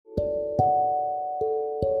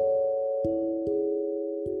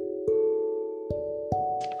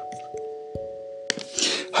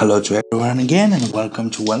Hello to everyone again, and welcome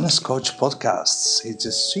to Wellness Coach Podcasts. It's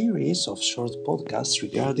a series of short podcasts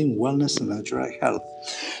regarding wellness and natural health.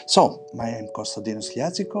 So, my name is Konstantinos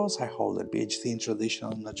Liatsikos. I hold a PhD in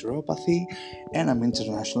traditional naturopathy and I'm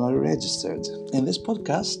internationally registered. In this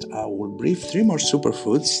podcast, I will brief 3 more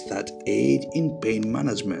superfoods that aid in pain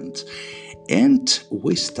management. And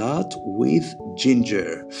we start with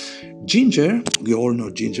ginger. Ginger, we all know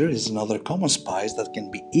ginger is another common spice that can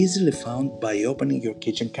be easily found by opening your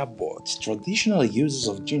kitchen cupboard. Traditional uses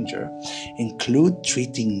of ginger include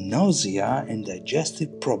treating nausea and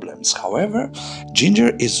digestive problems. However,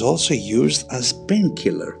 ginger is also used as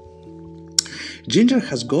painkiller. Ginger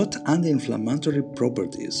has got anti-inflammatory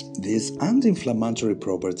properties. These anti-inflammatory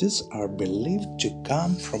properties are believed to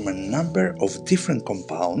come from a number of different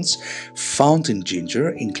compounds found in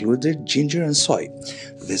ginger, including ginger and soy.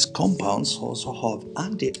 These compounds also have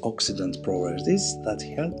antioxidant properties that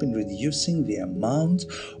help in reducing the amount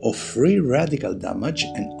of free radical damage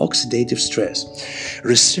and oxidative stress.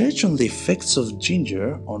 Research on the effects of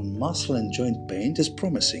ginger on muscle and joint pain is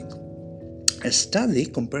promising. A study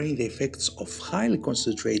comparing the effects of highly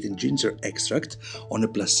concentrated ginger extract on a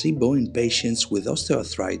placebo in patients with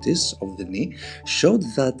osteoarthritis of the knee showed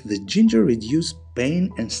that the ginger reduced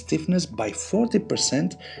pain and stiffness by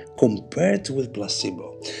 40% compared with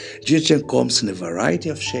placebo. Ginger comes in a variety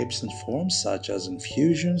of shapes and forms such as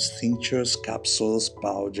infusions, tinctures, capsules,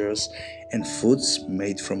 powders, and foods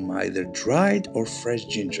made from either dried or fresh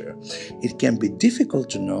ginger. It can be difficult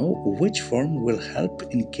to know which form will help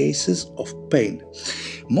in cases of pain.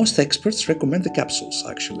 Most experts recommend the capsules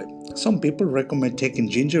actually. Some people recommend taking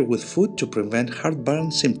ginger with food to prevent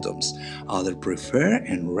heartburn symptoms. Others prefer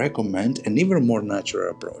and recommend an even more natural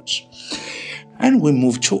approach. And we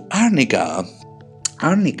move to arnica.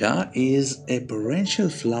 Arnica is a perennial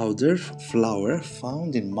flower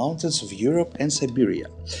found in mountains of Europe and Siberia.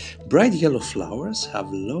 Bright yellow flowers have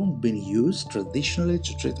long been used traditionally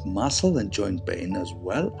to treat muscle and joint pain as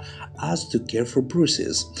well as to care for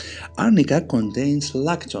bruises. Arnica contains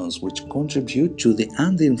lactones which contribute to the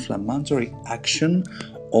anti-inflammatory action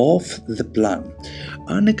of the plant.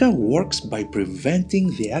 Arnica works by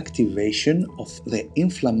preventing the activation of the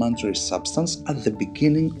inflammatory substance at the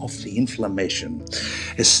beginning of the inflammation.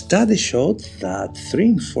 A study showed that 3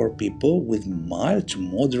 in 4 people with mild to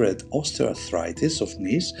moderate osteoarthritis of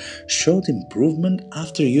knees showed improvement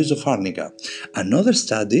after use of arnica. Another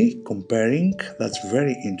study comparing, that's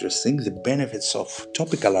very interesting, the benefits of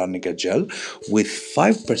topical arnica gel with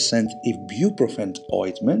 5% ibuprofen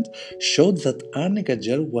ointment showed that arnica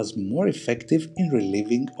gel was more effective in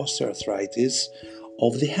relieving osteoarthritis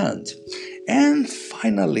of the hand. And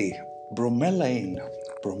finally, bromelain.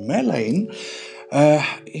 Bromelain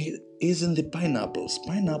is in the pineapples.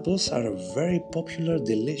 Pineapples are a very popular,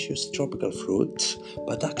 delicious tropical fruit,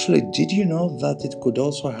 but actually, did you know that it could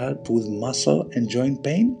also help with muscle and joint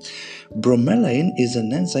pain? Bromelain is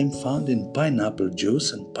an enzyme found in pineapple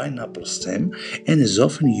juice and pineapple stem and is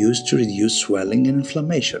often used to reduce swelling and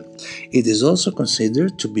inflammation. It is also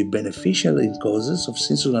considered to be beneficial in causes of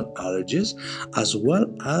seasonal allergies as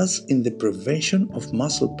well as in the prevention of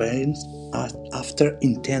muscle pains after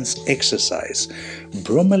intense exercise.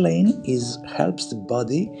 Bromelain helps the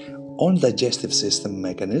body on digestive system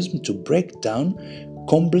mechanism to break down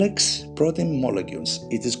complex protein molecules.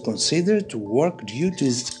 It is considered to work due to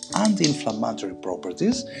its anti-inflammatory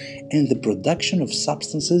properties and the production of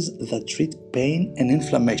substances that treat pain and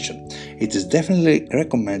inflammation. It is definitely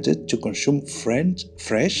recommended to consume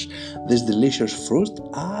fresh this delicious fruit,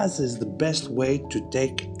 as is the best way to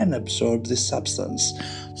take and absorb this substance.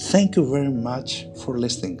 Thank you very much for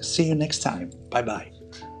listening. See you next time. Bye bye.